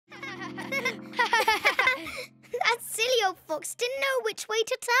Fox didn't know which way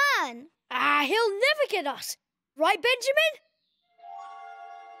to turn. Ah, he'll never get us. Right, Benjamin?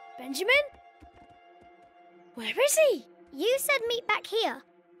 Benjamin? Where is he? You said meet back here.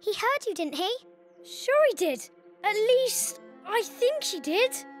 He heard you, didn't he? Sure he did. At least, I think he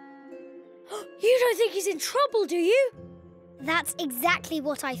did. You don't think he's in trouble, do you? That's exactly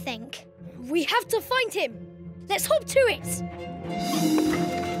what I think. We have to find him. Let's hop to it.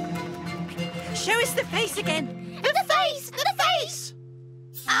 Show us the face again. The face! The face!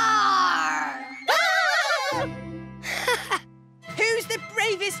 Arr! Who's the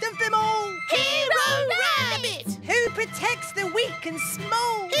bravest of them all? Hero Rabbit! Who protects the weak and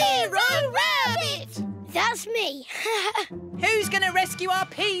small? Hero Rabbit! That's me. Who's going to rescue our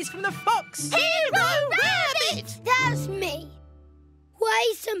peas from the fox? Hero Rabbit! That's me.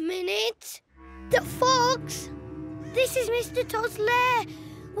 Wait a minute. The fox? This is Mr. Todd's lair.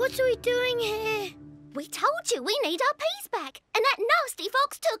 What are we doing here? We told you we need our peas back, and that nasty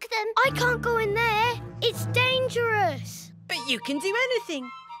fox took them. I can't go in there. It's dangerous. But you can do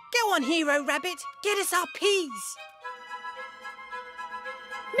anything. Go on, Hero Rabbit. Get us our peas.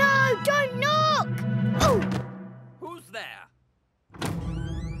 No, don't knock. Oh! Who's there?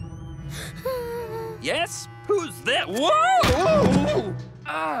 Yes? Who's there? Whoa!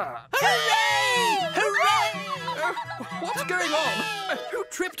 Ah! Hooray! Hooray! What's going on? Who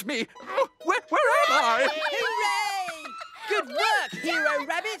tripped me? Where am I? Hooray! Good work, Hero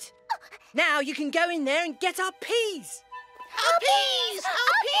Rabbit. Now you can go in there and get our peas. Our peas!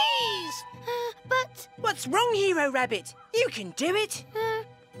 Our peas! But... What's wrong, Hero Rabbit? You can do it.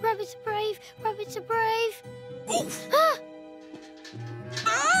 Rabbits are brave. Rabbits are brave. Oof!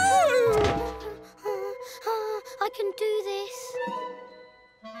 I can do this.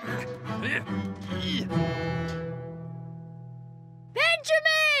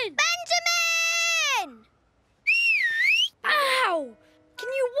 Benjamin! Benjamin! Ow! Can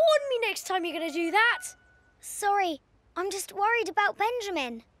you warn me next time you're going to do that? Sorry, I'm just worried about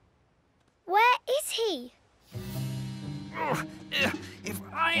Benjamin. Where is he? Oh, if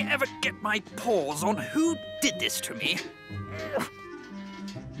I ever get my paws on who did this to me.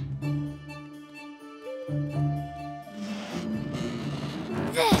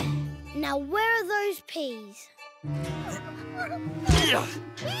 There. Now where are those peas? You?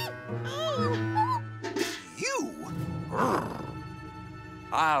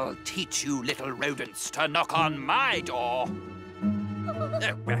 I'll teach you little rodents to knock on my door.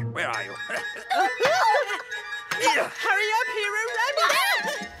 Where are you? Hurry up, Hero Rabbit!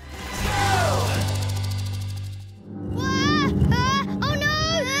 Oh no!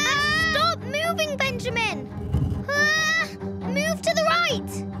 Stop moving, Benjamin! Move to the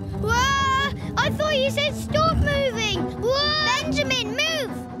right! I thought you said stop moving! Benjamin,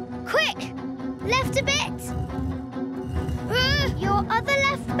 move! Quick! Left a bit! Your other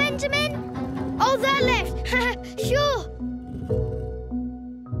left, Benjamin? Oh, that left! Sure!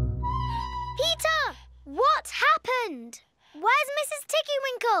 Peter! What happened? Where's Mrs.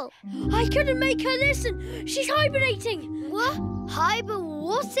 Tiggy-Winkle? I couldn't make her listen. She's hibernating. What?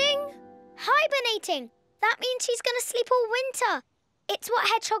 Hibernating? Hibernating. That means she's going to sleep all winter. It's what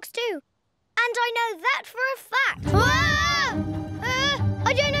hedgehogs do. And I know that for a fact.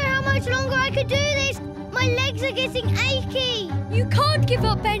 I don't know how much longer I could do this. My legs are getting achy. You can't give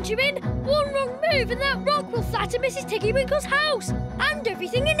up, Benjamin. One wrong move and that rock will flatten Mrs. Tiggy-Winkle's house and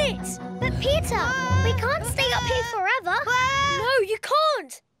everything in it. But Peter, we can't stay up here forever. No, you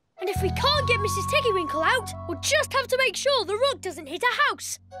can't. And if we can't get Mrs. Tiggy-Winkle out, we'll just have to make sure the rock doesn't hit our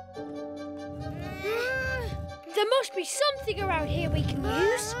house. There must be something around here we can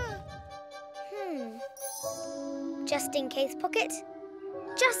use. Just in case pocket.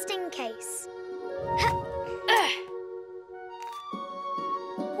 Just in case.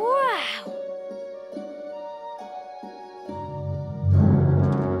 Wow.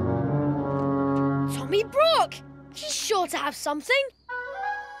 Tommy Brock! He's sure to have something.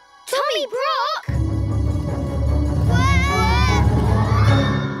 Tommy Brock?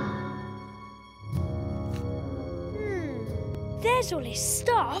 There's all his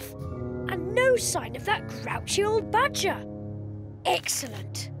staff and no sign of that grouchy old badger.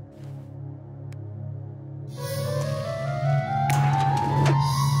 Excellent.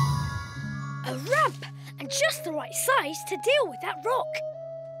 A ramp, and just the right size to deal with that rock.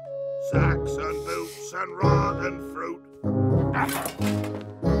 Sacks and boots and rod and fruit.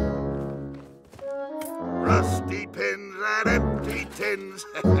 Rusty pins and empty tins.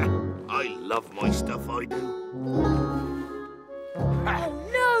 I love my stuff, I do. Oh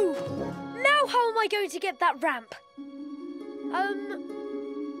no! Now how am I going to get that ramp?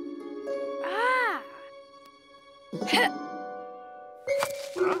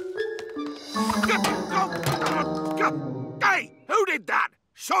 Hey, who did that?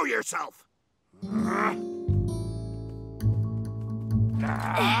 Show yourself.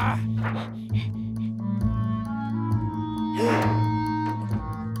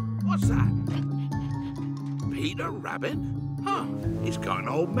 What's that? Peter Rabbit? Huh, he's got an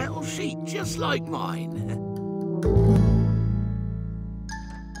old metal sheet just like mine.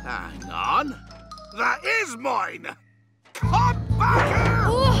 Hang on. That is mine! Come back here!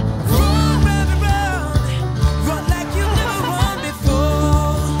 Run, rabbit, run! Run like you've never run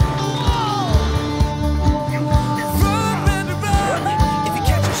before. Run, rabbit, run! If you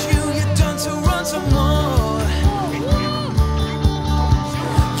catch a shoe, you're done, so run some more.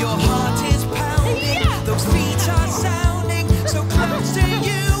 Your heart is pounding, those feet are sounding so close to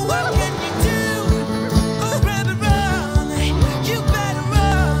you. What can you do? Oh, rabbit, run! You better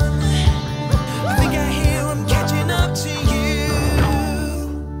run! I think I hear him catching up to you.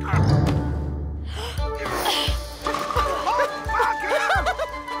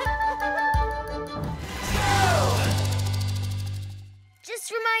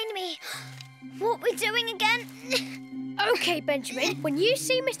 Just remind me, what we're doing again? OK, Benjamin, when you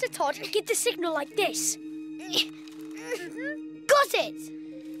see Mr. Todd, give the signal like this. Got it!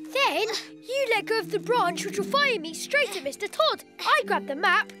 Then you let go of the branch, which will fire me straight at Mr. Todd. I grab the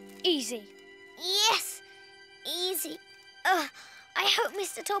map. Easy. Yes, easy. I hope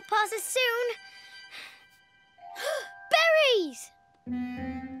Mr. Todd passes soon. Berries!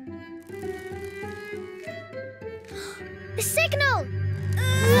 The signal!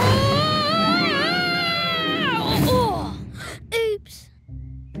 Oh. Oops.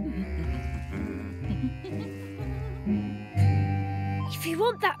 If you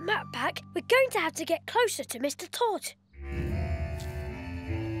want that map back, we're going to have to get closer to Mr. Todd.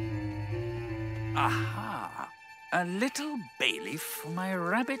 Aha! A little bay leaf for my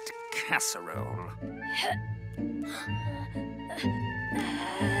rabbit casserole.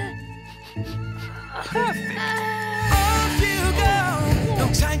 Perfect. Off you go, no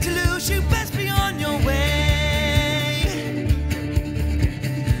time to lose, you best be on your way.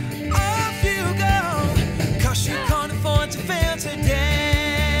 Off you go, 'cause you can't afford to fail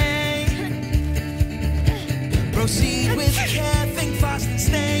today. Proceed with care, think fast and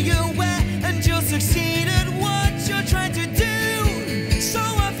stay aware, and you'll succeed at what you're trying to do. So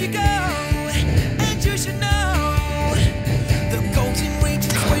off you go, and you should know the golden reach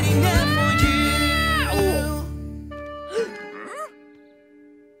is waiting there for you.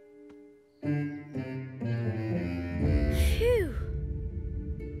 Phew.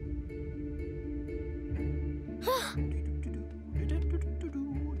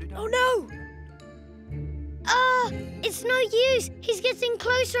 Oh no! It's no use. He's getting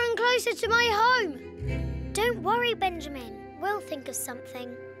closer and closer to my home. Don't worry, Benjamin. We'll think of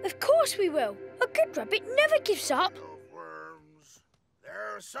something. Of course we will. A good rabbit never gives up. Worms.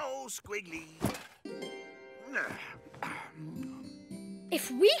 They're so squiggly.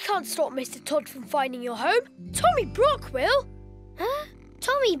 If we can't stop Mr. Todd from finding your home, Tommy Brock will. Huh?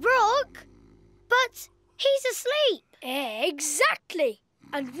 Tommy Brock? But he's asleep. Exactly.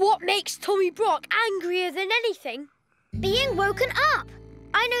 And what makes Tommy Brock angrier than anything? Being woken up.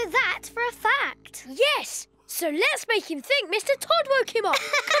 I know that for a fact. Yes. So let's make him think Mr. Todd woke him up.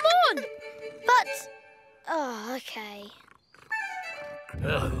 Come on. But... Oh, OK.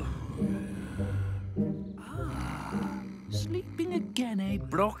 Sleeping again, eh,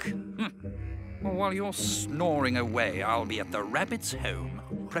 Brock? Well, while you're snoring away, I'll be at the rabbit's home,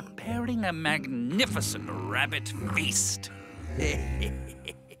 preparing a magnificent rabbit feast.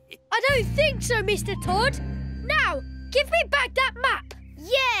 I don't think so, Mr. Todd. Now, give me back that map.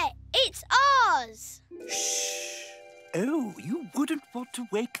 Yeah, it's ours. Shh! Oh, you wouldn't want to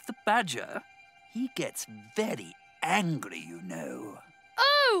wake the badger. He gets very angry, you know.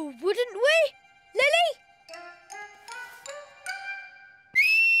 Oh, wouldn't we? Lily?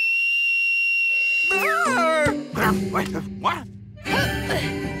 What?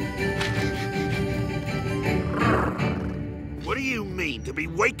 What do you mean to be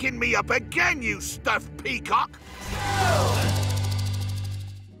waking me up again, you stuffed peacock?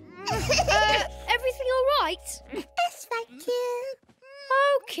 Everything all right? Yes, thank you.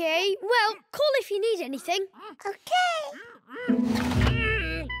 OK. Well, call if you need anything. Okay.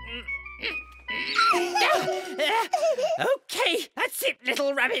 OK, that's it,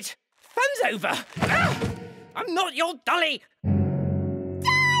 little rabbit. Fun's over. I'm not your dolly.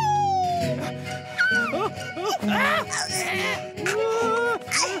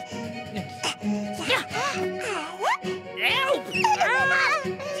 Help!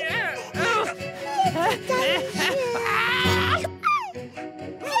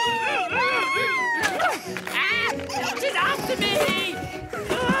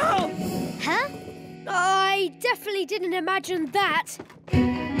 didn't imagine that.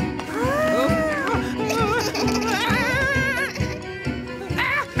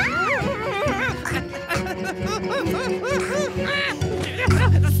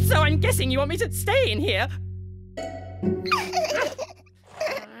 So I'm guessing you want me to stay in here?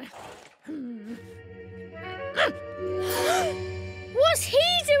 What's he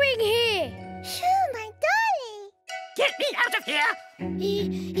doing here? Shoo, my dolly. Get me out of here!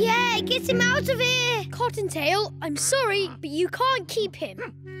 Yeah, get him out of here! Cottontail, I'm sorry, but you can't keep him.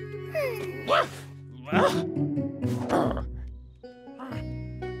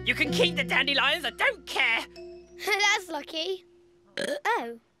 You can keep the dandelions, I don't care! That's lucky.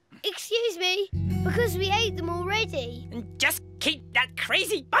 Oh, excuse me, because we ate them already. And just keep that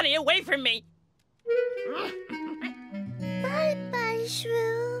crazy bunny away from me! Bye-bye,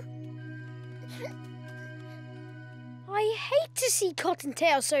 Shrew. I hate to see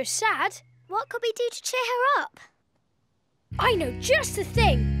Cottontail so sad. What could we do to cheer her up? I know just the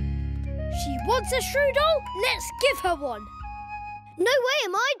thing. She wants a shrew doll? Let's give her one. No way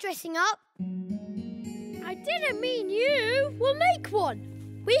am I dressing up. I didn't mean you. We'll make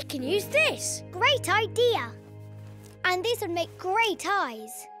one. We can use this. Great idea. And these would make great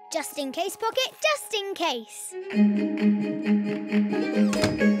eyes. Just in case, Pocket, just in case.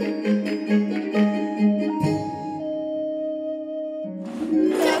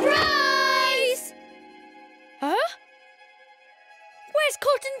 Surprise! Huh? Where's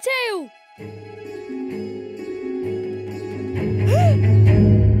Cottontail?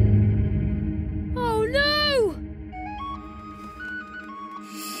 Oh no!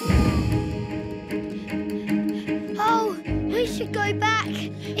 Oh, we should go back.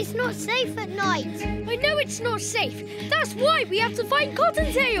 It's not safe at night. I know it's not safe. That's why we have to find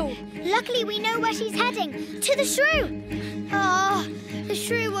Cottontail. Luckily, we know where she's heading. To the shrew. Ah, the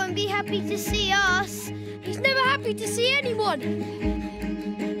shrew won't be happy to see us. He's never happy to see anyone.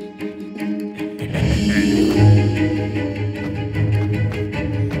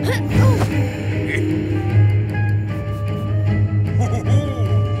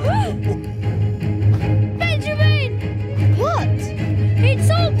 Benjamin! What? It's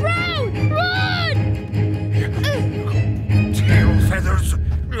all brown! Run! Tail feathers.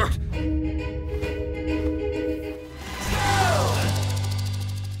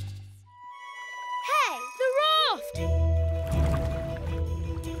 Hey! The raft!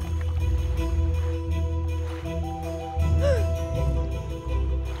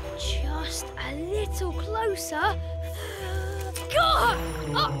 Just a little closer. Gah!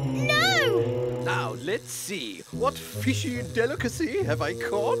 Oh, no! Now, let's see. What fishy delicacy have I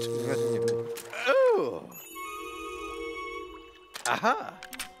caught? Oh. Aha!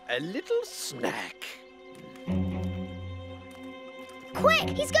 A little snack. Quick!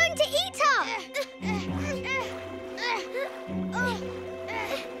 He's going to eat her!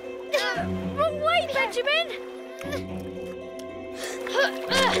 Wrong way, Benjamin!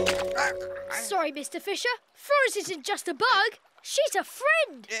 Sorry, Mr. Fisher. Florence isn't just a bug. She's a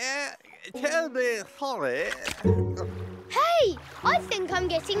friend. Tell me sorry. Hey! I think I'm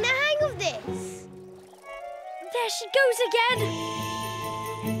getting the hang of this. There she goes again.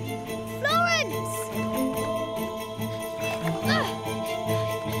 Florence!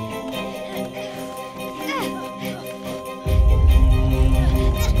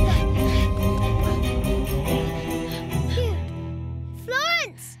 Phew.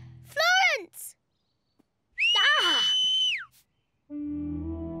 Florence! Florence!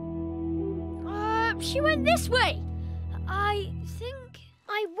 She went this way. I think...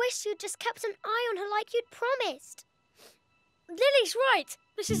 I wish you'd just kept an eye on her like you'd promised. Lily's right.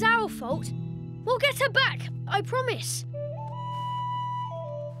 This is our fault. We'll get her back. I promise.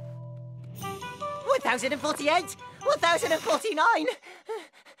 1048, 1049.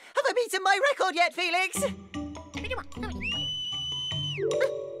 Have I beaten my record yet, Felix?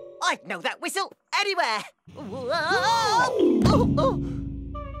 I know that whistle anywhere.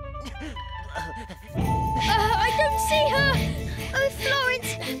 I don't see her. Oh,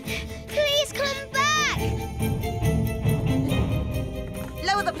 Florence, please come back.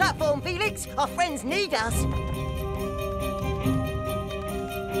 Lower the platform, Felix. Our friends need us.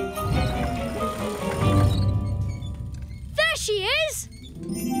 There she is.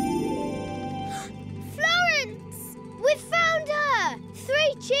 Florence, we found her.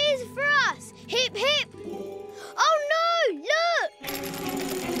 3 cheers for us. Hip, hip. Oh, no, look.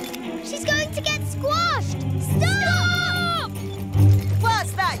 She's going to get squashed. Stop!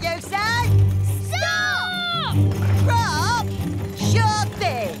 What's that, you say? Stop! Rob? Sure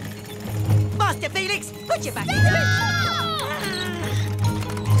thing. Master Felix, put your back into it.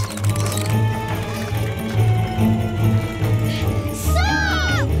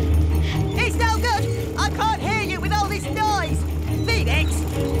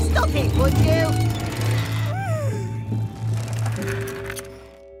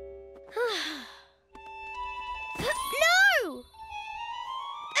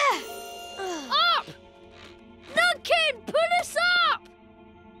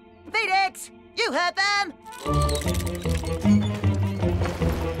 rabbits! You heard them!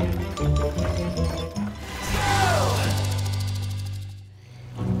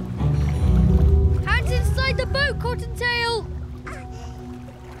 Hands inside the boat, Cottontail!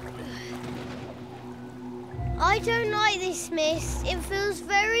 I don't like this, miss. It feels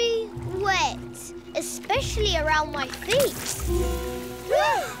very wet, especially around my feet.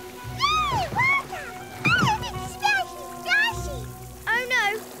 Oh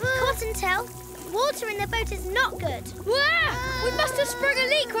no, Cottontail, water in the boat is not good. We must have sprung a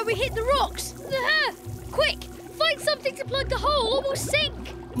leak when we hit the rocks. Quick, find something to plug the hole or we'll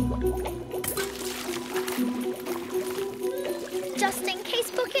sink. Just in case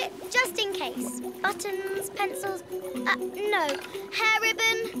pocket, just in case. Buttons, pencils, no, hair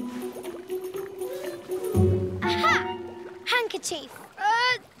ribbon. Aha! Handkerchief.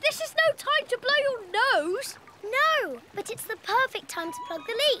 This is no time to blow your nose. No, but it's the perfect time to plug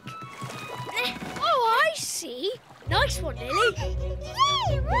the leak. Oh, I see. Nice one, Lily.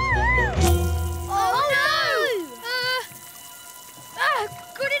 Oh no!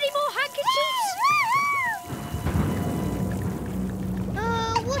 Got any more handkerchiefs?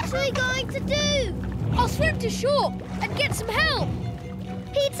 What are we going to do? I'll swim to shore and get some help.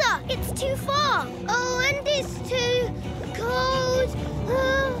 Peter, it's too far. Oh, and it's too cold.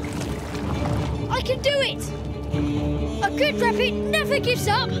 I can do it. A good rabbit never gives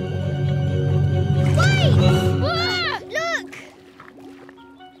up. Wait! Look!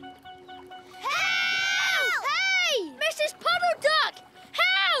 Help! Hey! Mrs. Puddle-Duck!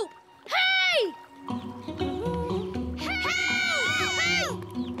 Help! Hey! Help!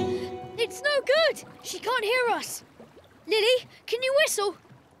 It's no good. She can't hear us. Lily, can you whistle?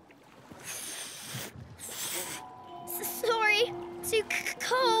 Sorry, too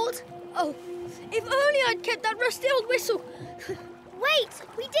cold. Oh, if only I'd kept that rusty old whistle. Wait,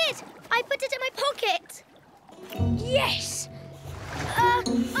 we did. I put it in my pocket. Yes! Oh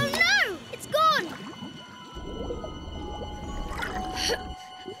no! It's gone!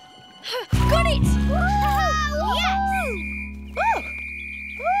 Got it! Yes!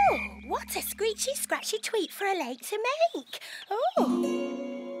 Oh, what a screechy, scratchy tweet for a lake to make. Oh.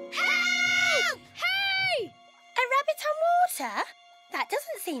 Help! Hey! A rabbit on water? That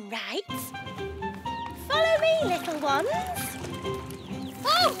doesn't seem right. Follow me, little ones.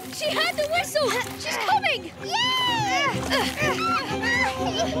 Oh, she heard the whistle! She's coming!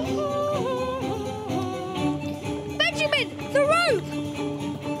 Benjamin, the rope!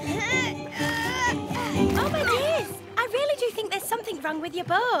 Oh, my dears. I really do think there's something wrong with your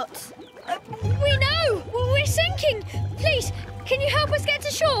boat. We know! We're sinking! Please, can you help us get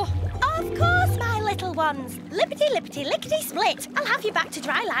to shore? Of course, my little ones. Lippity-lippity-lickety-split. I'll have you back to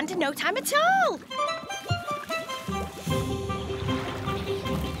dry land in no time at all.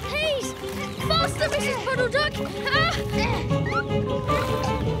 Please! Faster, Mrs. Puddle-Duck!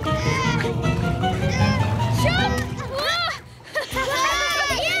 Jump!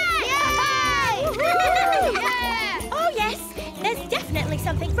 Oh, yes. There's definitely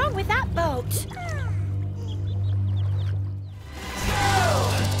something wrong with that boat.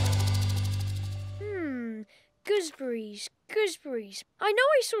 Gooseberries. I know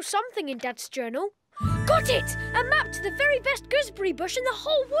I saw something in Dad's journal. Got it! A map to the very best gooseberry bush in the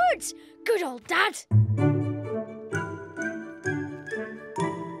whole woods. Good old Dad.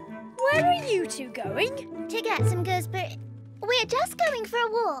 Where are you two going? To get some gooseberry. We're just going for a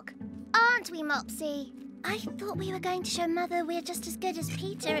walk, aren't we, Mopsy? I thought we were going to show Mother we're just as good as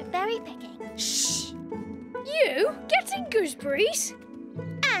Peter at berry picking. Shh! You getting gooseberries?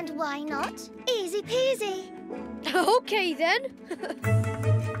 And why not? Easy peasy. Okay then.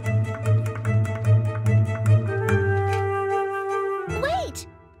 Wait!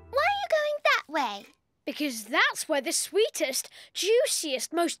 Why are you going that way? Because that's where the sweetest,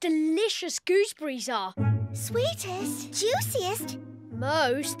 juiciest, most delicious gooseberries are. Sweetest? Juiciest?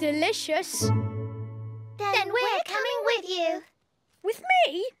 Most delicious. Then we're coming with you. With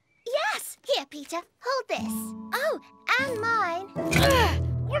me? Yes. Here, Peter. Hold this. Oh, and mine.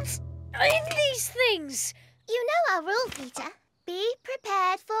 What's in these things? You know our rule, Peter. Be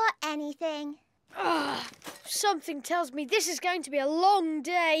prepared for anything. Something tells me this is going to be a long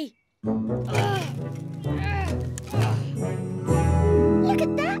day. Look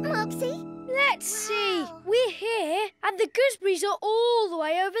at that, Mopsy. Let's see. We're here and the gooseberries are all the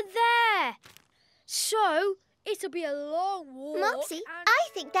way over there. So, it'll be a long walk. Mopsy, I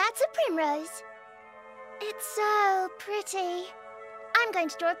think that's a primrose. It's so pretty. I'm going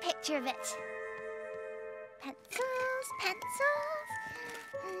to draw a picture of it. Pencils, pencils.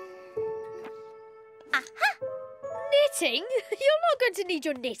 Knitting? You're not going to need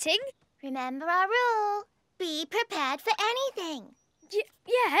your knitting. Remember our rule. Be prepared for anything.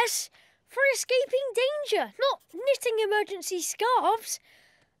 Yes, for escaping danger, not knitting emergency scarves.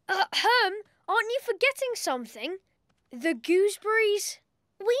 Aren't you forgetting something? The gooseberries?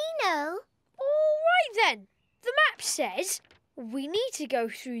 We know. All right then. The map says we need to go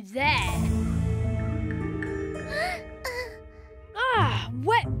through there.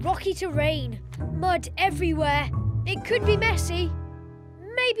 Wet, rocky terrain. Mud everywhere. It could be messy.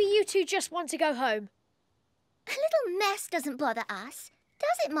 Maybe you two just want to go home. A little mess doesn't bother us,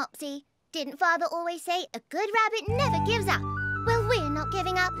 does it, Mopsy? Didn't Father always say a good rabbit never gives up? Well, we're not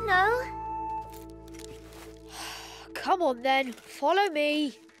giving up, no. Come on then, follow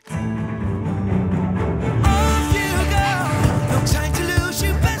me. Off you go, no time to lose,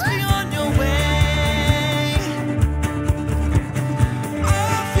 you best be on your way.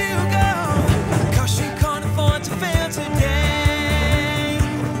 Off you go, 'cause you can't afford to fail today.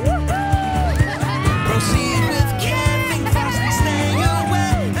 Proceed with care, think fast and stay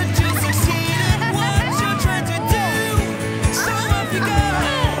away until succeed at what you're trying to do. So off you go,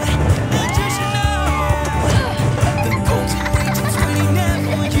 and you should know the golden region's waiting there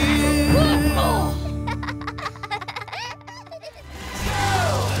for you.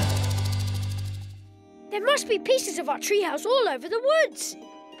 There must be pieces of our treehouse all over the woods.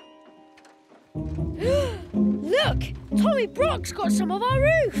 Look, Tommy Brock's got some of our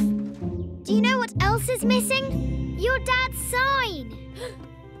roof. Do you know what else is missing? Your dad's sign.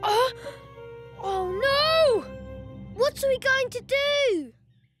 Oh no! What are we going to do?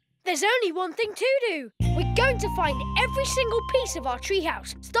 There's only one thing to do. We're going to find every single piece of our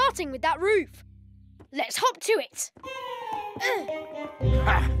treehouse, starting with that roof. Let's hop to it.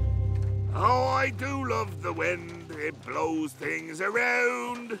 Ha! Oh, I do love the wind. It blows things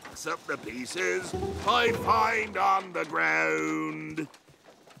around. Some of the pieces I find on the ground.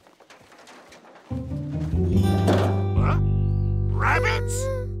 Huh? Rabbits?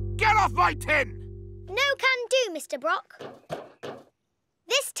 Get off my tin! No can do, Mr. Brock.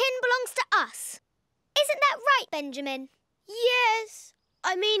 This tin belongs to us. Isn't that right, Benjamin? Yes.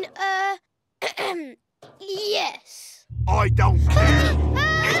 I mean, yes. I don't care.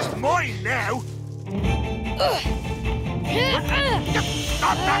 It's mine now.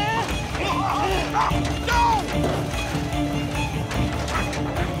 Stop that! No!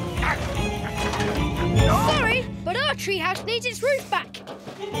 Sorry, but our treehouse needs its roof back.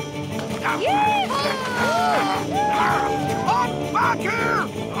 Come back here!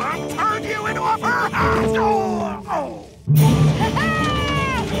 I'll turn you into a fur hat! Oh!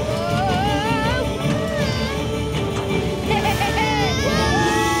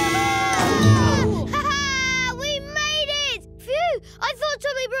 We made it! Phew! I thought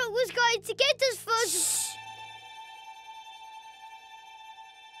Tommy Brock was going to get us first.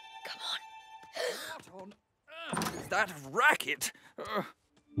 What on earth is that racket?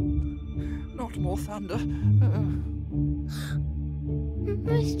 Not more thunder.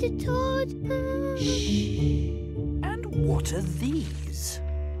 Mr. Todd. And what are these?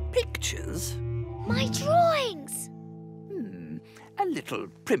 Pictures? My drawings. A little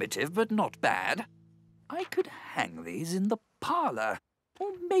primitive, but not bad. I could hang these in the parlour,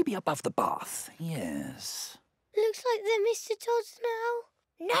 or maybe above the bath, yes. Looks like they're Mr. Todd's now.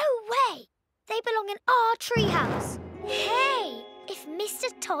 No way! They belong in our treehouse. Hey, if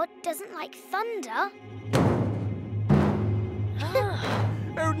Mr. Todd doesn't like thunder...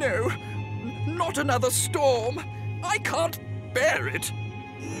 Oh no, not another storm. I can't bear it.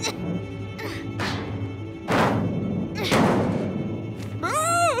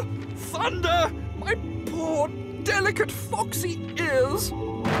 Thunder! My poor, delicate, foxy ears!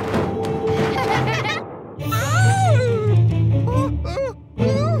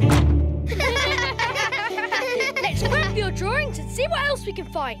 Let's grab your drawings and see what else we can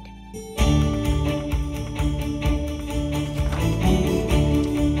find.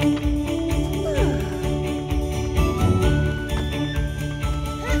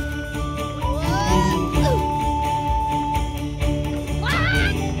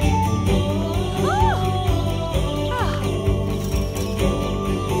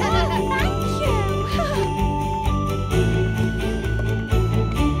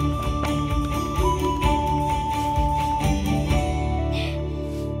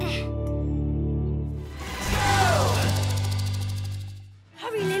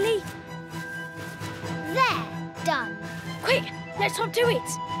 Let's hop to it.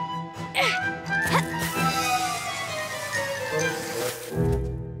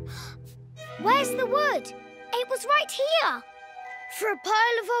 Where's the wood? It was right here. For a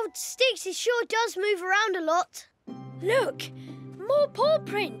pile of old sticks, it sure does move around a lot. Look, more paw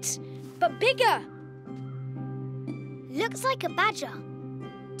prints. but bigger. Looks like a badger.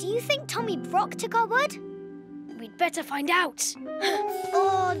 Do you think Tommy Brock took our wood? We'd better find out.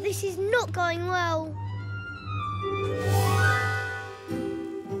 Oh, this is not going well.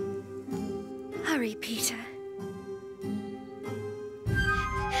 Hurry, Peter.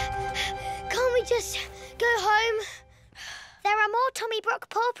 Can't we just go home? There are more Tommy Brock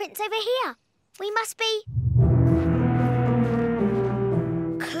paw prints over here. We must be...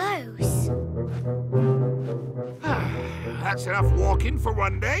 close. That's enough walking for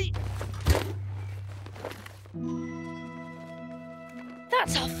one day.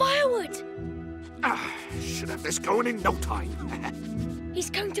 That's our firewood. Should have this going in no time. He's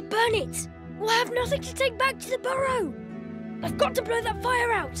going to burn it. We'll have nothing to take back to the burrow. I've got to blow that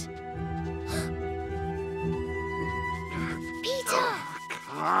fire out. Peter!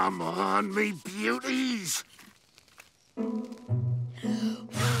 Come on, me beauties.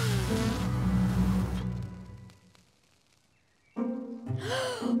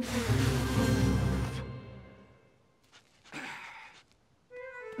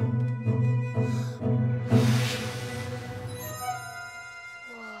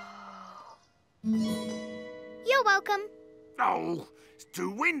 You're welcome. Oh, it's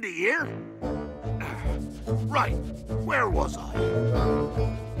too windy here. Right, where was I?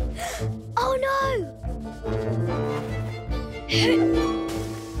 Oh no!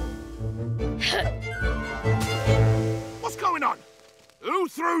 What's going on? Who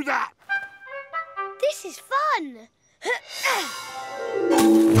threw that? This is fun!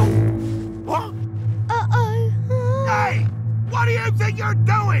 What? Uh-oh. Hey, what do you think you're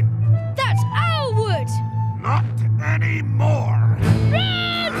doing? That's our wood. Not anymore.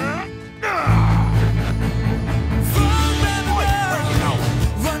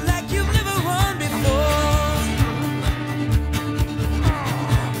 Run like you've never run before.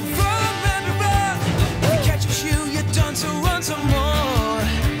 Run, run, run. If you catch a shoe, you're done, so run some more.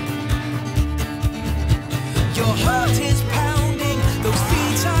 Your heart is pounding, those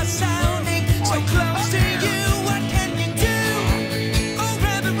feet are sounding so close to you. What can you do? Oh,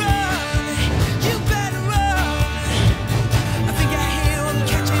 rabbit, run. You better run. I think I hear them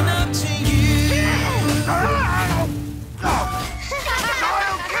catching up to you.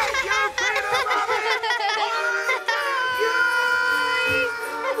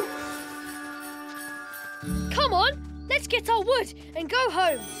 Come on, let's get our wood and go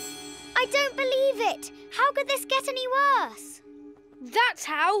home. I don't believe it. How could this get any worse? That's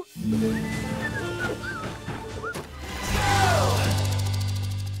how.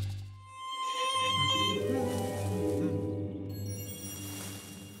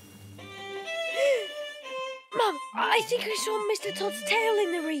 Mum, I think I saw Mr. Todd's tail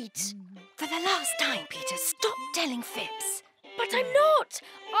in the reeds. For the last time, Peter, stop telling fibs. But I'm not.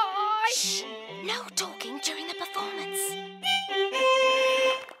 Shh! No talking during the performance.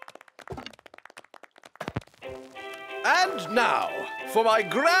 And now, for my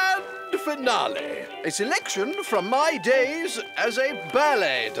grand finale, a selection from my days as a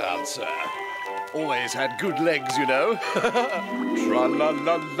ballet dancer. Always had good legs, you know.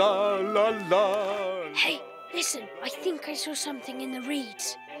 Tra-la-la-la-la-la. Hey, listen, I think I saw something in the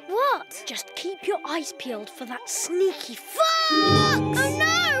reeds. What? Just keep your eyes peeled for that sneaky fox! Oh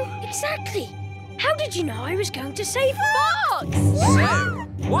no! Exactly! How did you know I was going to say fox? So,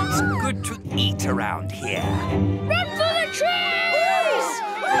 what's good to eat around here? Run for the trees!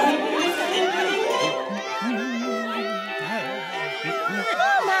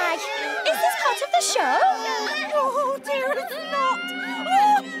 Oh my! Is this part of the show? Oh dear, it's not!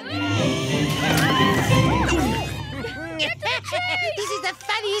 This is the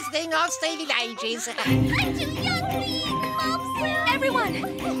funniest thing I've seen in ages. Everyone,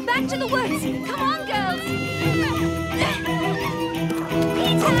 back to the woods! Come on, girls!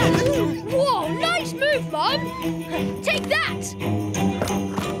 Peter! Whoa, nice move, Mum! Take that!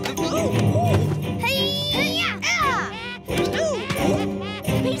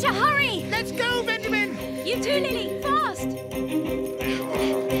 Peter, hurry! Let's go, Benjamin. You too, Lily, fast!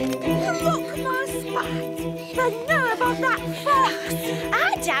 Look, my spat! The nerve of that fox!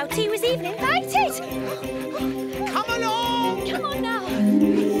 I doubt he was even invited! Come along. Come on now!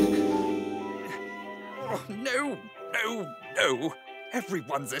 Oh, no, no, no.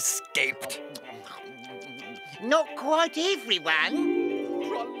 Everyone's escaped. Not quite everyone.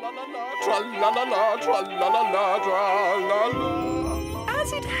 Tra-la-la-la, tra-la-la-la, tra-la-la.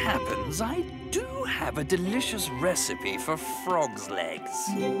 As it happens, I do have a delicious recipe for frog's legs.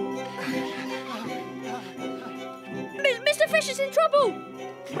 Mr. Fish is in trouble!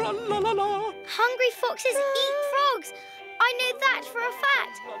 Tra-la-la-la. Hungry foxes eat frogs. I know that for a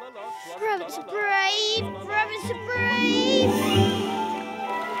fact. Rabbits are brave. Rabbits are brave.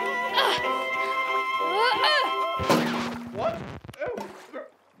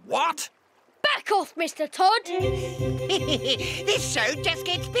 What? Back off, Mr. Todd. This show just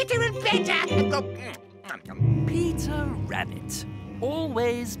gets better and better. Peter Rabbit,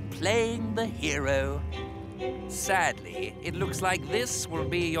 always playing the hero. Sadly, it looks like this will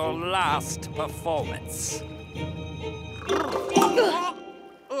be your last performance.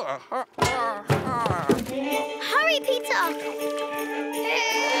 Hurry, Peter!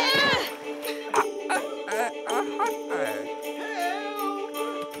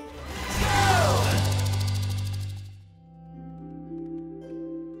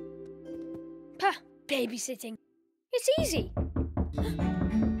 Babysitting. It's easy.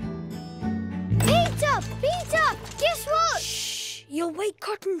 Peter! Peter! Guess what? Shh! You'll wake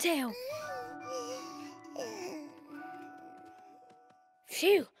Cottontail.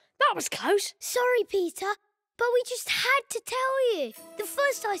 Phew, that was close. Sorry, Peter, but we just had to tell you. The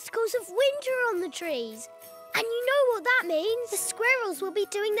first icicles of winter on the trees. And you know what that means? The squirrels will be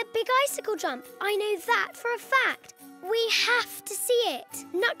doing the big icicle jump. I know that for a fact. We have to see it.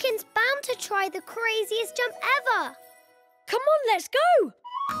 Nutkin's bound to try the craziest jump ever. Come on, let's go.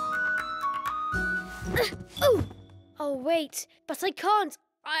 Ooh. Oh, wait, but I can't.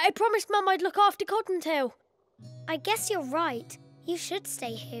 I promised Mum I'd look after Cottontail. I guess you're right. You should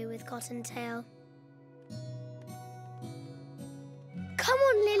stay here with Cottontail. Come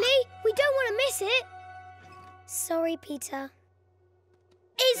on, Lily. We don't want to miss it. Sorry, Peter.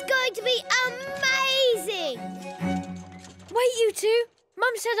 It's going to be amazing! Wait, you two.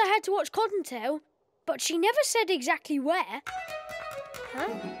 Mum said I had to watch Cottontail, but she never said exactly where. Huh?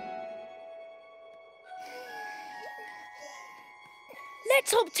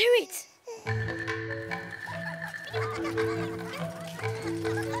 Let's hop to it.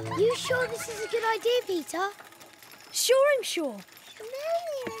 You sure this is a good idea, Peter? Sure, I'm sure.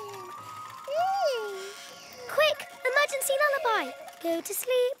 Quick, emergency lullaby. Go to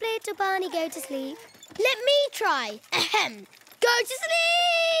sleep, little bunny, go to sleep. Let me try. Ahem. Go to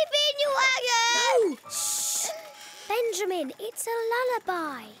sleep in your wagon. No! Shh. Benjamin, it's a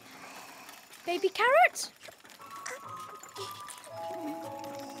lullaby. Baby carrot?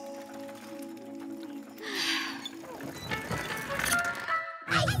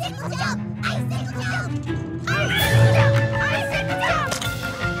 Icicle jump! Icicle jump! Icicle jump! Icicle jump!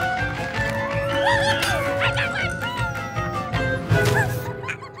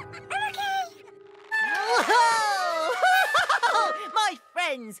 My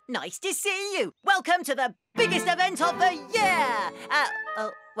friends, nice to see you. Welcome to the biggest event of the year.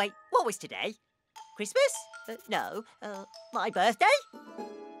 Wait, what was today? Christmas? No. My birthday?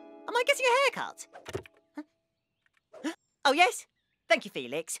 Am I getting a haircut? Oh, yes? Thank you,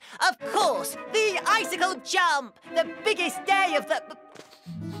 Felix. Of course, the icicle jump, the biggest day of the...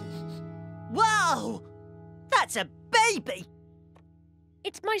 Whoa! That's a baby!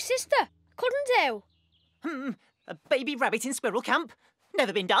 It's my sister, Cottontail. A baby rabbit in squirrel camp?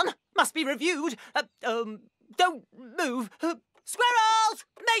 Never been done. Must be reviewed. Don't move. Squirrels!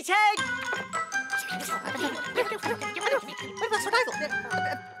 Mating! That's what I thought.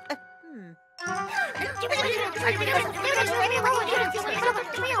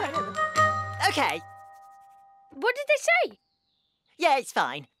 Okay. What did they say? Yeah, it's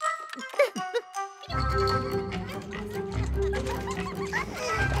fine.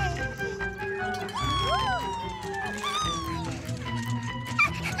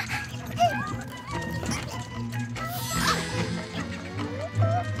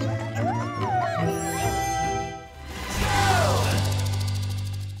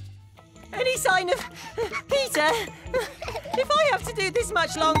 Any sign of Peter? If I have to do this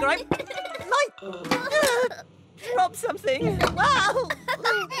much longer, I might drop something. Wow!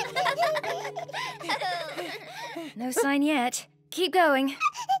 No sign yet. Keep going.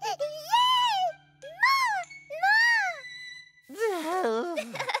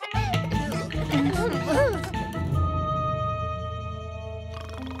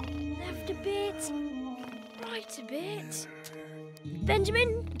 Left a bit, right a bit.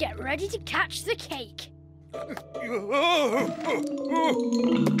 Benjamin, get ready to catch the cake. Ow!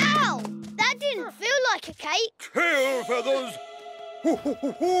 That didn't feel like a cake. Tail feathers!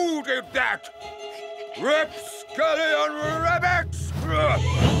 Who did that? Rapscallion rabbits! Run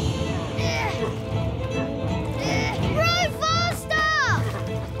faster!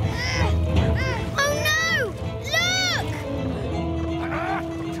 Oh no! Look!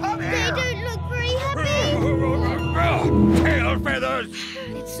 Come They here! don't look very happy. Tail feathers!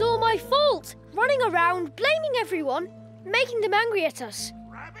 It's all my fault. Running around, blaming everyone. making them angry at us.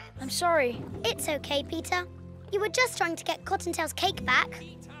 I'm sorry. It's okay, Peter. You were just trying to get Cottontail's cake back.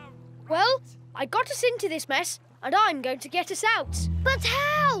 Well, I got us into this mess, and I'm going to get us out. But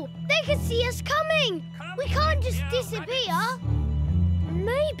how? They can see us coming. We can't just disappear.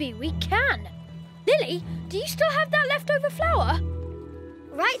 Maybe we can. Lily, do you still have that leftover flour?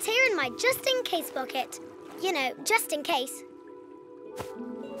 Right here in my just-in-case pocket. You know, just in case.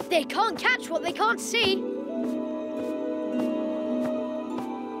 They can't catch what they can't see.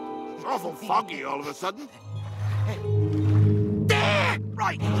 It's awful foggy all of a sudden. There!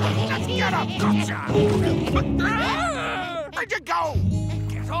 Right, let's get up, gotcha! Where'd you go?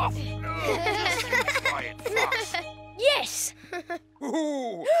 Get off! Quiet, fox. Yes!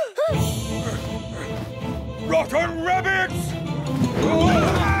 Ooh. Rotten rabbits!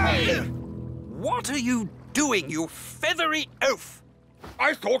 What are you doing, you feathery oaf?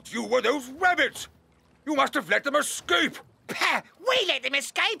 I thought you were those rabbits. You must have let them escape. We let them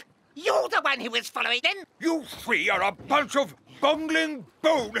escape? You're the one who was following them. You three are a bunch of bungling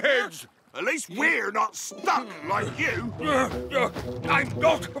boneheads. At least we're not stuck like you. I'm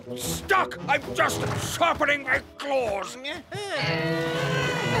not stuck. I'm just sharpening my claws.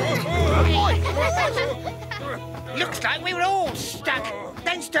 Looks like we were all stuck.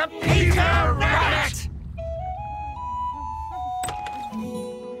 Thanks to Peter Rabbit.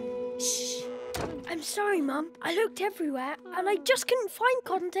 Shh. I'm sorry, Mum. I looked everywhere and I just couldn't find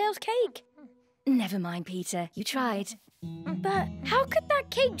Cottontail's cake. Never mind, Peter. You tried. But how could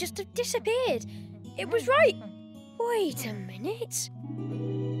that cake just have disappeared? It was right. Wait a minute.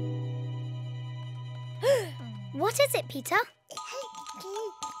 What is it, Peter?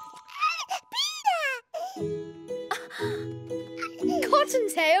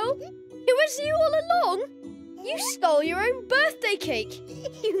 Cottontail? It was you all along? You stole your own birthday cake.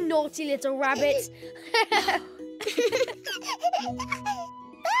 You naughty little rabbit. Birthday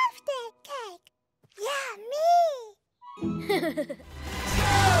cake! Yummy!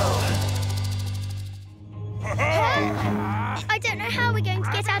 I don't know how we're going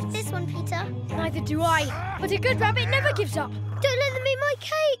to get out of this one, Peter. Neither do I. But a good rabbit never gives up. Don't let them eat my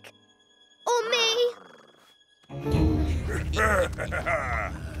cake. Or me.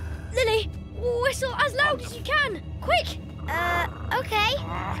 Lily, whistle as loud as you can. Quick. Okay.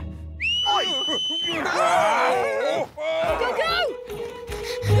 Go, go!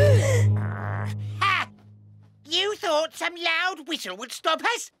 Ha! You thought some loud whistle would stop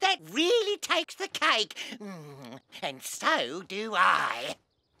us? That really takes the cake. And so do I.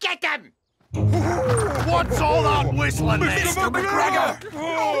 Get them! What's all that whistling, Mr. McGregor?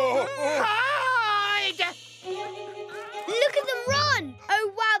 Hide! Look at them run!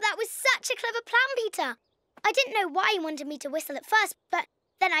 Oh, wow, that was such a clever plan, Peter. I didn't know why you wanted me to whistle at first, but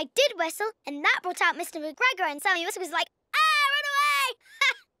then I did whistle, and that brought out Mr. McGregor, and Sammy was like, ah, run away!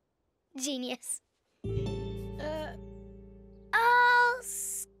 Genius. I'll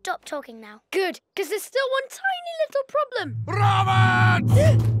stop talking now. Good, because there's still one tiny little problem. Robert!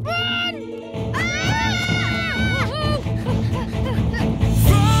 Run!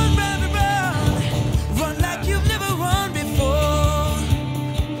 Run, rabbit, run. Run like you've never run before.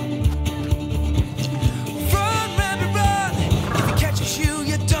 Run, rabbit, run. If he catches you,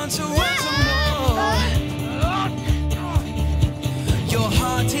 you're done, so run some more. Your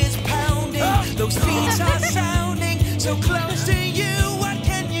heart is pounding, those feet are sounding so close to you. What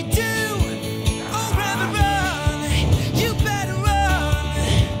can you do? Oh, rabbit, run. You better run.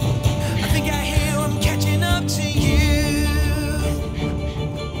 I think I hear him catching up to you.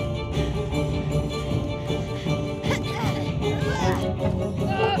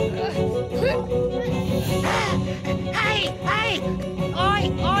 Hey, hey! Oi,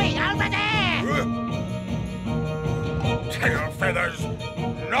 oi, over there! Tail feathers,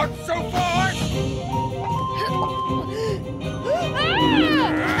 not so fast!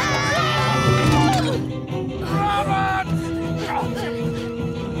 Robert!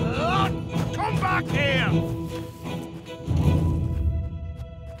 Come back here!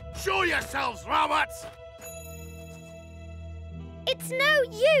 Show yourselves, Roberts! It's no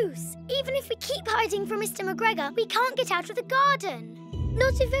use. Even if we keep hiding from Mr. McGregor, we can't get out of the garden.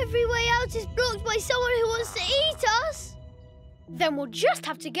 Not if every way out is blocked by someone who wants to eat us. Then we'll just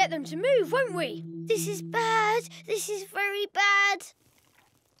have to get them to move, won't we? This is bad. This is very bad.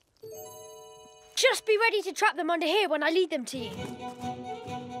 Just be ready to trap them under here when I lead them to you.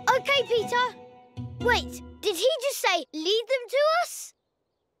 Okay, Peter. Wait, did he just say lead them to us?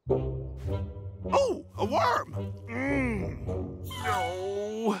 Oh, a worm!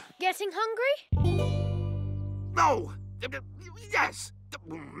 No. Getting hungry? No. Yes.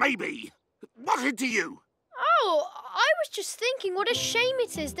 Maybe. What into you? Oh, I was just thinking what a shame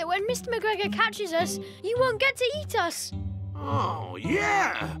it is that when Mr. McGregor catches us, you won't get to eat us. Oh,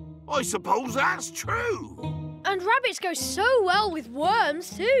 yeah. I suppose that's true. And rabbits go so well with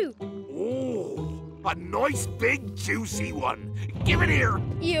worms, too. Oh, a nice big juicy one. Give it here.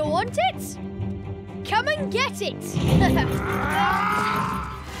 You want it? Come and get it.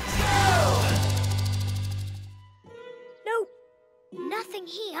 No. Nothing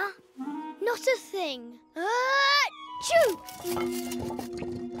here. Not a thing. Achoo!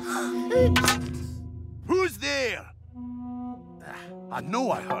 Who's there? I know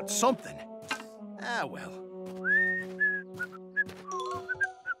I heard something. Ah, well.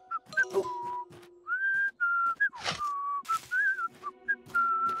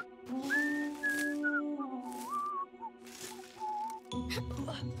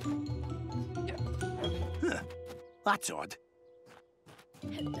 Huh, that's odd.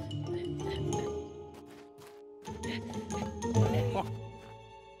 Oh,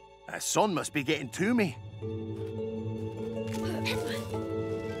 the sun must be getting to me.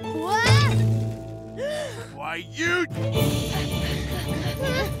 What? Why, you...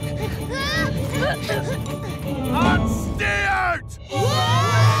 Stay out!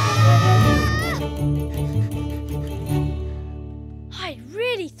 I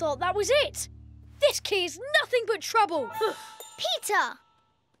really thought that was it. This key is nothing but trouble. Peter!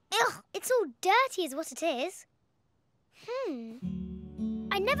 Ugh, it's all dirty is what it is.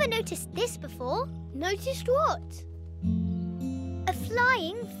 I never noticed this before. Noticed what? A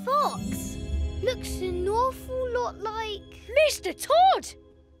flying fox. Looks an awful lot like... Mr. Todd!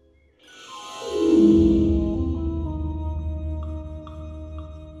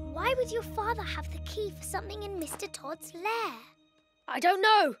 Why would your father have the key for something in Mr. Todd's lair? I don't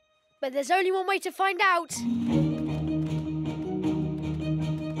know, but there's only one way to find out.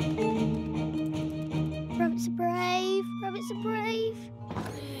 Rabbits are brave, rabbits are brave.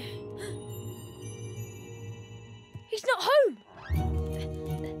 He's not home.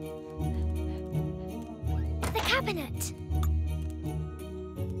 The cabinet.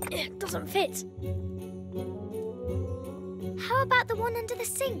 It doesn't fit. How about the one under the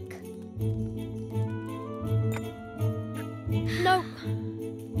sink? No.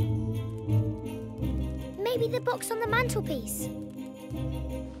 Maybe the box on the mantelpiece.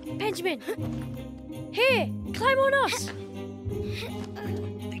 Benjamin, here, climb on us.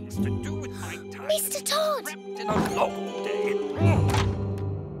 Things to do with my time. Mr. Todd! Wrapped in a long day.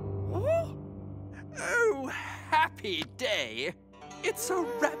 Oh, happy day. It's a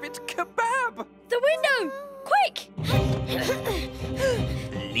rabbit kebab. The window! Quick!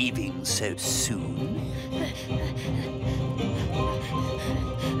 Leaving so soon?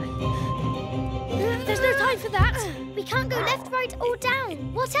 There's no time for that. We can't go left, right, or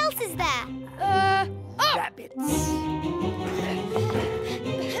down. What else is there? Rabbits.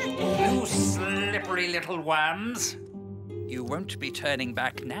 You slippery little worms. You won't be turning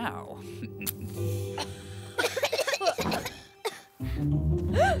back now.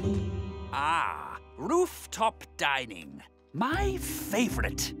 Ah, rooftop dining. My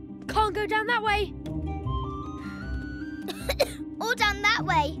favourite. Can't go down that way. Or down that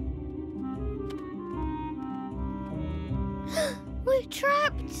way. We're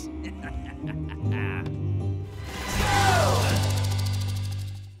trapped.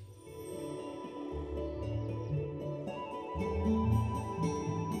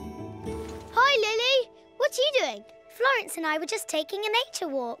 Hi, Lily. What are you doing? Florence and I were just taking a nature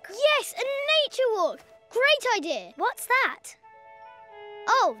walk. Yes, a nature walk. Great idea. What's that?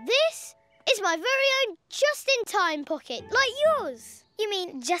 Oh, this is my very own just-in-time pocket, like yours. You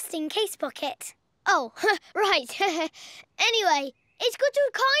mean just in case pocket? Oh, right. Anyway, it's got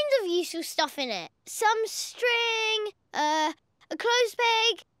all kinds of useful stuff in it. Some string, a clothes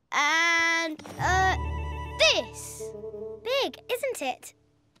peg, and, this. Big, isn't it?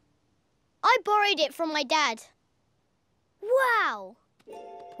 I borrowed it from my dad. Wow.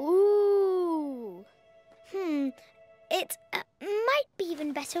 Ooh. It might be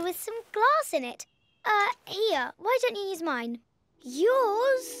even better with some glass in it. Here, why don't you use mine?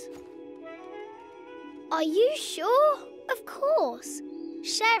 Yours? Are you sure? Of course.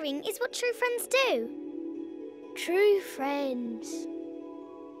 Sharing is what true friends do. True friends.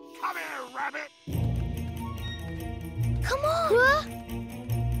 Come here, rabbit. Come on. Huh?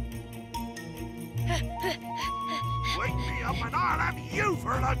 Wake me up and I'll have you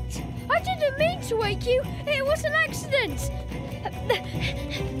for lunch. I didn't mean to wake you. It was an accident.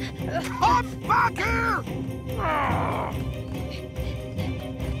 Come back here!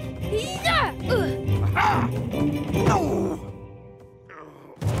 Yeah.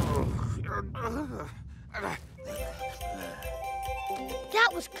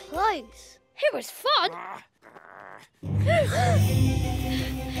 That was close. It was fun.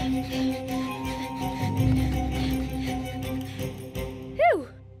 Phew.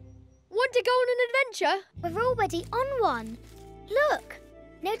 Want to go on an adventure? We're already on one. Look.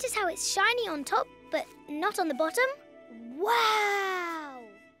 Notice how it's shiny on top, but not on the bottom? Wow!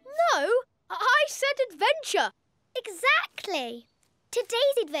 No, I said adventure. Exactly.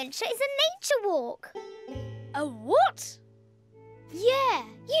 Today's adventure is a nature walk. A what? Yeah,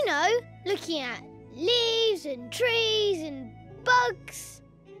 you know, looking at leaves and trees and bugs.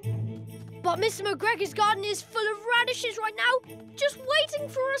 But Mr. McGregor's garden is full of radishes right now, just waiting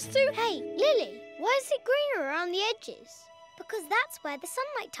for us to... Hey, Lily, why is it greener around the edges? Because that's where the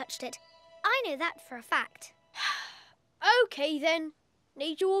sunlight touched it. I know that for a fact. OK, then.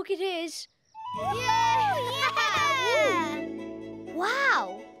 Nature walk it is. Yeah!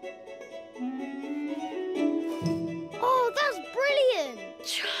 Wow! Oh, that's brilliant!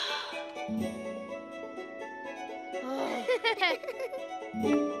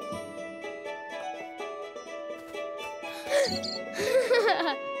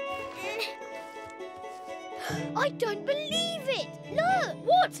 I don't believe it! Look!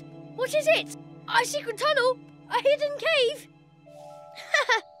 What? What is it? A secret tunnel? A hidden cave?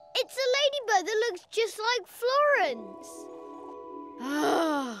 It's a ladybird that looks just like Florence.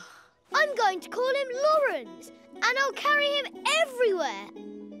 I'm going to call him Lawrence, and I'll carry him everywhere,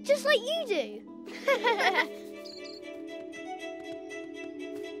 just like you do.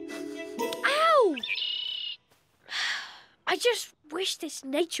 Ow! I just wish this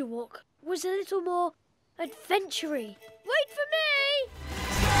nature walk was a little more adventure-y. Wait for me!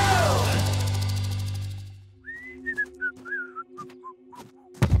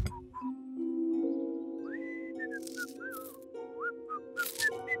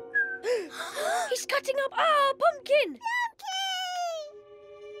 He's cutting up our pumpkin!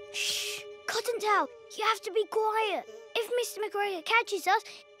 Shh! Cottontail, you have to be quiet. If Mr. McGregor catches us,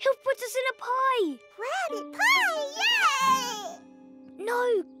 he'll put us in a pie. Rabbit pie, yay!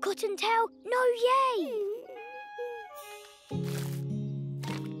 No, Cottontail, no yay.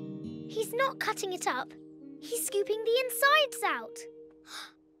 He's not cutting it up. He's scooping the insides out.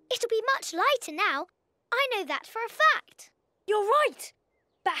 It'll be much lighter now. I know that for a fact. You're right.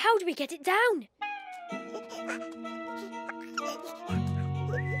 But how do we get it down?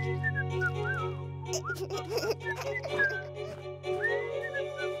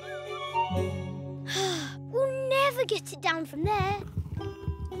 We'll never get it down from there.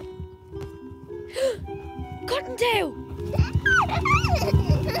 Cottontail!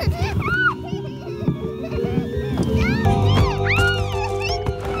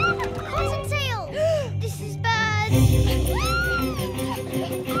 Cottontail! This is bad.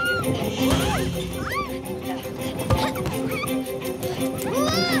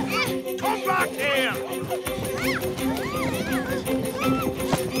 Come back here!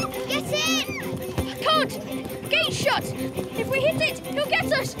 Get in! Can't! Gate's shut! If we hit it, he'll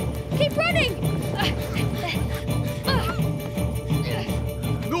get us! Keep running!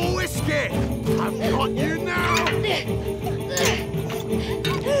 No escape! I've got you now!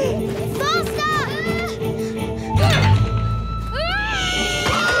 Faster!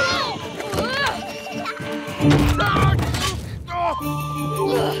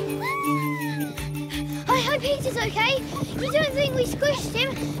 I hope Peter's okay. You don't think we squished him,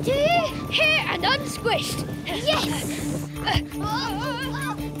 do you? Here and unsquished! Yes!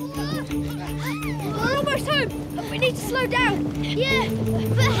 We're almost home, but we need to slow down. Yeah,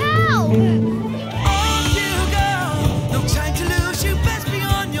 but how? On you go, no time to lose, you best be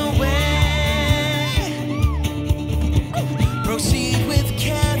on your way. Proceed with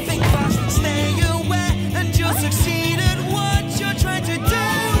care, think fast and stay aware, and you'll succeed at what you're trying to do.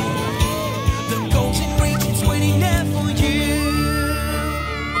 The goal's in reach, it's waiting there for you.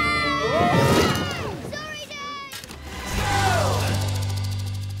 Sorry, Dad!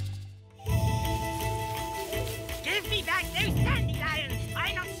 Give me back those dandelions!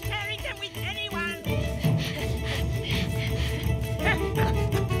 I'm not sharing them with anyone!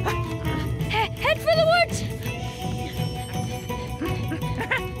 Head for the woods!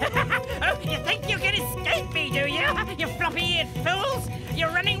 Oh, you think you can escape me, do you? You floppy-eared fools! You're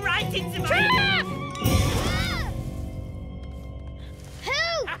running right into my... Trap!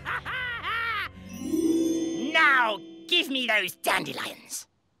 Help! Now, give me those dandelions!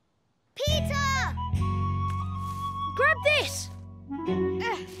 Peter! Grab this!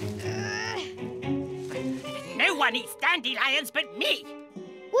 No one eats dandelions but me!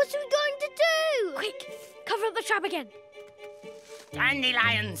 What are we going to do? Quick, cover up the trap again.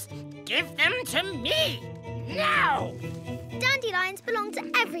 Dandelions, give them to me! Now! dandelions belong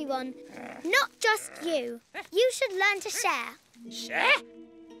to everyone, not just you. You should learn to share. Share?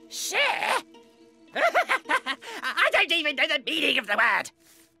 Share? I don't even know the meaning of the word.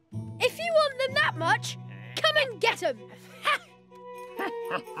 If you want them that much, come and get them.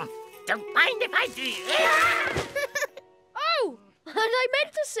 Don't mind if I do. Oh, and I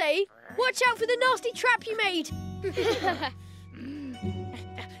meant to say, watch out for the nasty trap you made.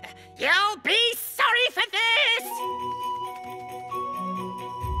 You'll be sorry for this.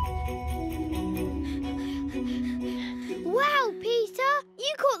 Wow, Peter,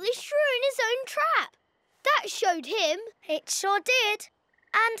 you caught the shrew in his own trap. That showed him. It sure did.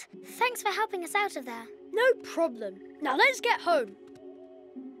 And thanks for helping us out of there. No problem. Now let's get home.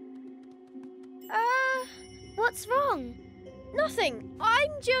 What's wrong? Nothing.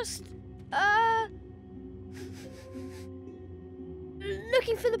 I'm just,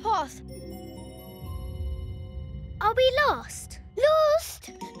 looking for the path. Are we lost?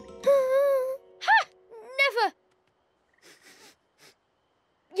 Lost? Ha! Never.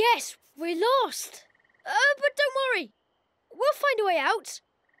 Yes, we're lost. But don't worry. We'll find a way out.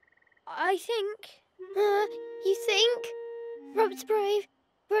 I think. You think? Rabbits are brave.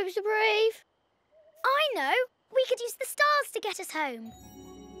 Rabbits are brave. I know. We could use the stars to get us home.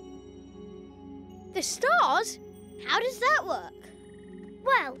 The stars? How does that work?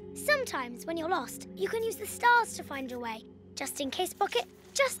 Well, sometimes when you're lost, you can use the stars to find your way. Just in case, Pocket.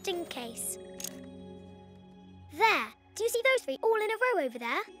 Just in case. There. Do you see those three all in a row over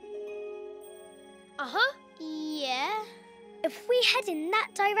there? Uh-huh. Yeah. If we head in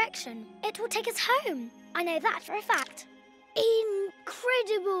that direction, it will take us home. I know that for a fact.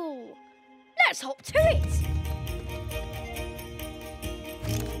 Incredible. Let's hop to it.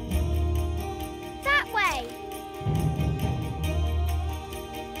 That way.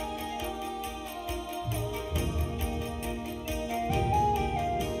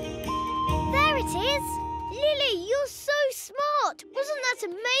 There it is. Lily, you're so smart. Wasn't that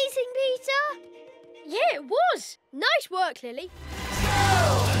amazing, Peter? Yeah, it was. Nice work, Lily.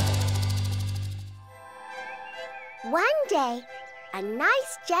 One day, a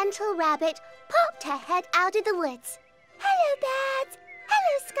nice, gentle rabbit popped her head out of the woods. Hello, birds.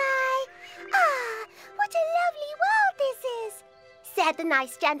 Hello, sky. Ah, what a lovely world this is, said the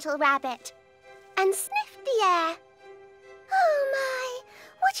nice, gentle rabbit, and sniffed the air. Oh, my,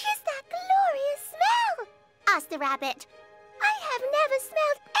 what is that glorious smell? Asked the rabbit. I have never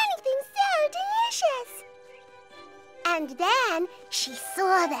smelled anything so delicious. And then she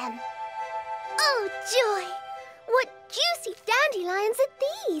saw them. Oh, joy! What juicy dandelions are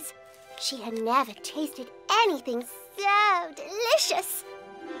these? She had never tasted anything so delicious.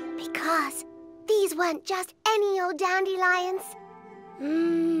 Because these weren't just any old dandelions.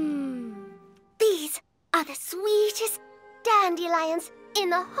 These are the sweetest dandelions in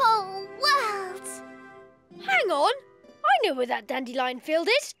the whole world. Hang on. I know where that dandelion field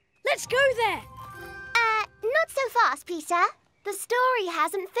is. Let's go there. Not so fast, Peter. The story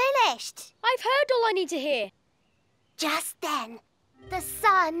hasn't finished. I've heard all I need to hear. Just then, the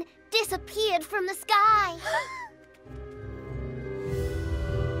sun disappeared from the sky.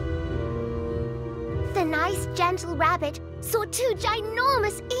 The nice, gentle rabbit saw two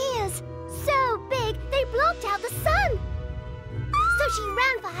ginormous ears. So big, they blocked out the sun. So she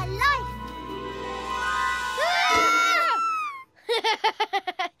ran for her life.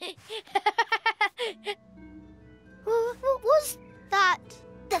 What was that?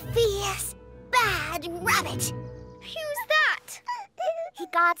 The fierce, bad rabbit. Who's that? He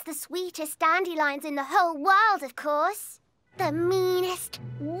guards the sweetest dandelions in the whole world, of course. The meanest,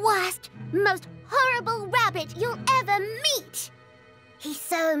 worst, most horrible rabbit you'll ever meet. He's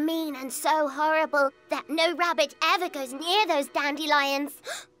so mean and so horrible that no rabbit ever goes near those dandelions.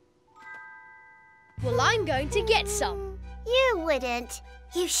 Well, I'm going to get some. You wouldn't.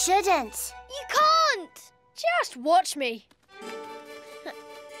 You shouldn't. You can't. Just watch me.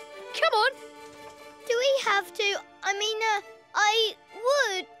 Come on. Do we have to? I mean, I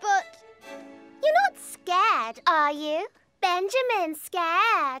would, but... You're not scared, are you? Benjamin's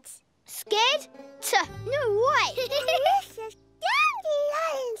scared. Scared? No way. Delicious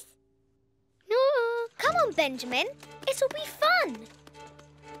dandelions. Come on, Benjamin. It'll be fun.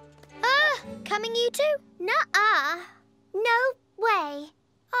 Coming you two? Nuh-uh. No way.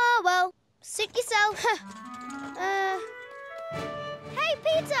 Oh, well, suit yourself. Hey,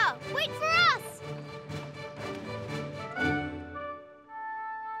 Peter, wait for us.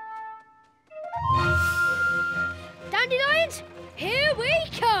 Dandelions, here we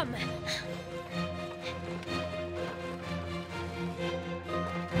come.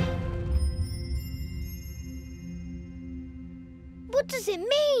 does it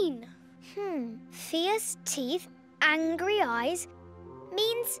mean? Fierce teeth, angry eyes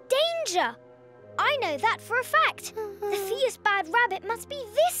means danger. I know that for a fact. The fierce bad rabbit must be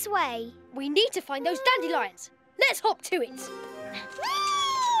this way. We need to find those dandelions. Let's hop to it.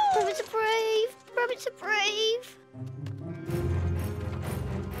 Rabbits are brave. Rabbits are brave.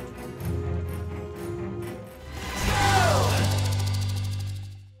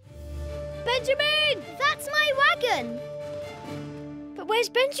 Benjamin! That's my wagon. But where's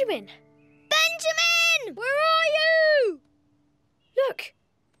Benjamin? Benjamin! Where are you? Look,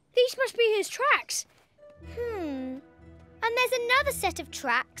 these must be his tracks. And there's another set of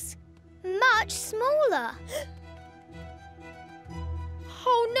tracks, much smaller.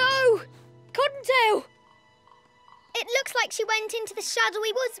 Oh no! Cottontail! It looks like she went into the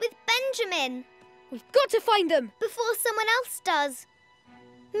shadowy woods with Benjamin. We've got to find them. Before someone else does.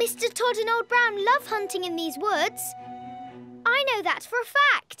 Mr. Todd and Old Brown love hunting in these woods. I know that for a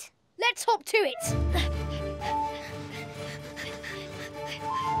fact. Let's hop to it.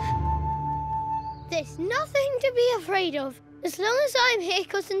 There's nothing to be afraid of. As long as I'm here,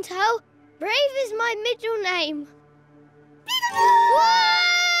 Cottontail, brave is my middle name.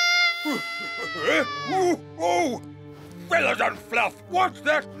 Oh! Feathers and fluff, what's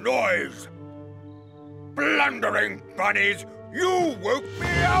that noise? Blundering bunnies, you woke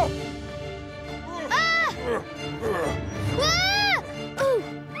me up!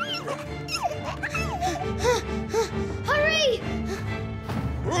 Hurry!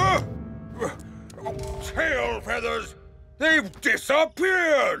 Tail feathers, they've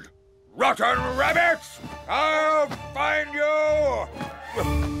disappeared! Rotten rabbits, I'll find you!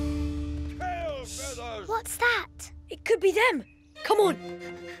 Tail feathers! What's that? It could be them. Come on.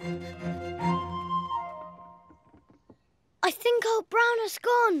 I think Old Brown has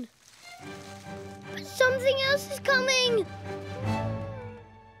gone. But something else is coming.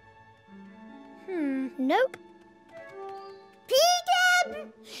 Nope. Peter!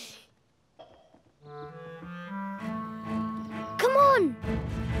 Come on.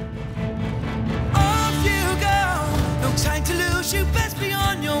 Off you go, no time to lose, you best be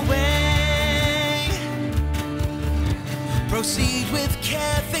on your way. Proceed with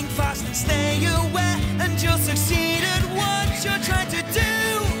care, think fast and stay aware, and you'll succeed at what you're trying to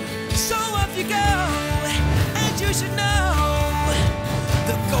do. So off you go, and you should know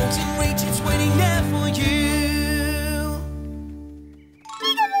the goal's in reach, it's waiting there for you.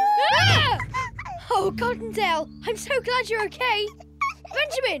 Oh, Cottontail, I'm so glad you're okay.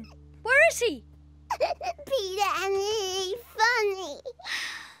 Benjamin, where is he? Peter and Lily, funny.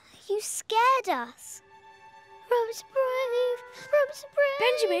 You scared us. Rabbits are brave. Rabbits are brave.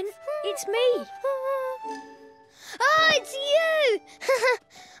 Benjamin, it's me. Oh, it's you!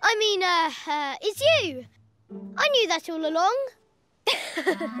 I mean, it's you. I knew that all along.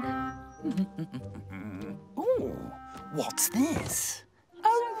 Oh, what's this? A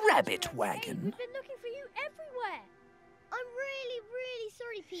rabbit wagon? We've been looking for you everywhere. I'm really, really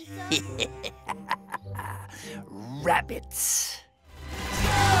sorry, Peter. Rabbits.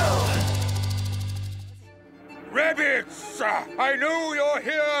 Rabbits! I know you're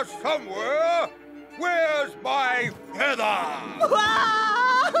here somewhere. Where's my feather?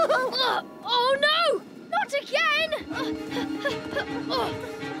 Oh no! Not again!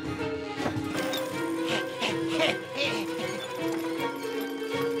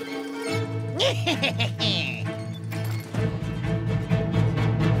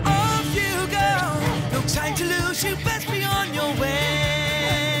 Off you go, no time to lose, you best be on your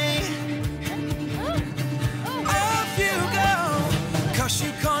way. Off you go, 'cause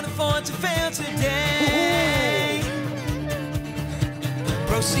you can't afford to fail today.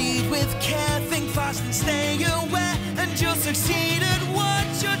 Proceed with care, think fast and stay aware, and you'll succeed at what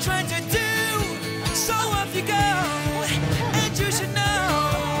you're trying to do. So off you go, and you should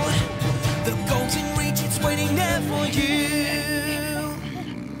know the goal's in reach, it's waiting there for you.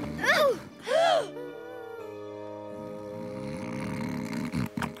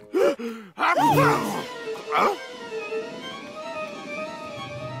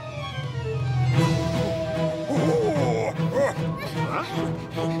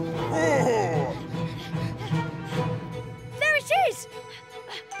 There it is!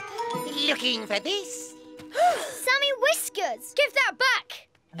 Looking for this? Sammy Whiskers! Give that back!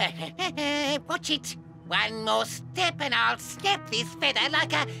 Watch it. One more step and I'll snap this feather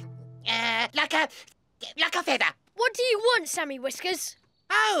like a feather. What do you want, Sammy Whiskers?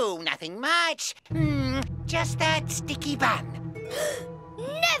 Oh, nothing much. Just that sticky bun.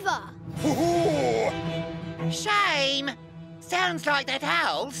 Never! Shame. Sounds like that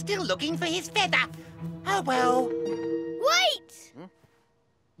owl's still looking for his feather. Oh, well. Wait!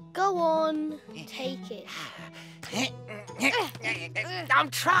 Go on, take it. I'm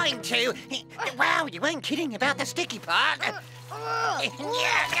trying to. Wow, you weren't kidding about the sticky part.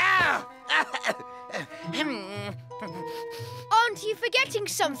 Aren't you forgetting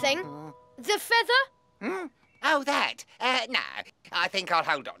something? The feather? Oh, that? No, I think I'll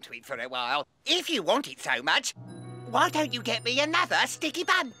hold on to it for a while. If you want it so much, why don't you get me another sticky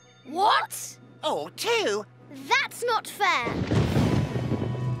bun? What? Or two? That's not fair.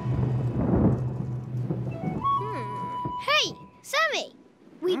 Hey, Sammy,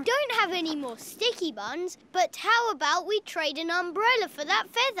 we don't have any more sticky buns, but how about we trade an umbrella for that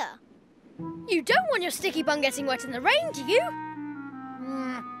feather? You don't want your sticky bun getting wet in the rain, do you?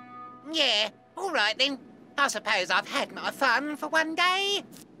 Yeah, all right then. I suppose I've had my fun for one day.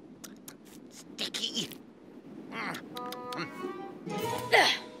 Sticky.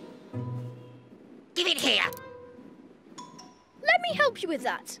 Give it here. Let me help you with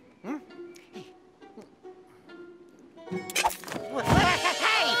that.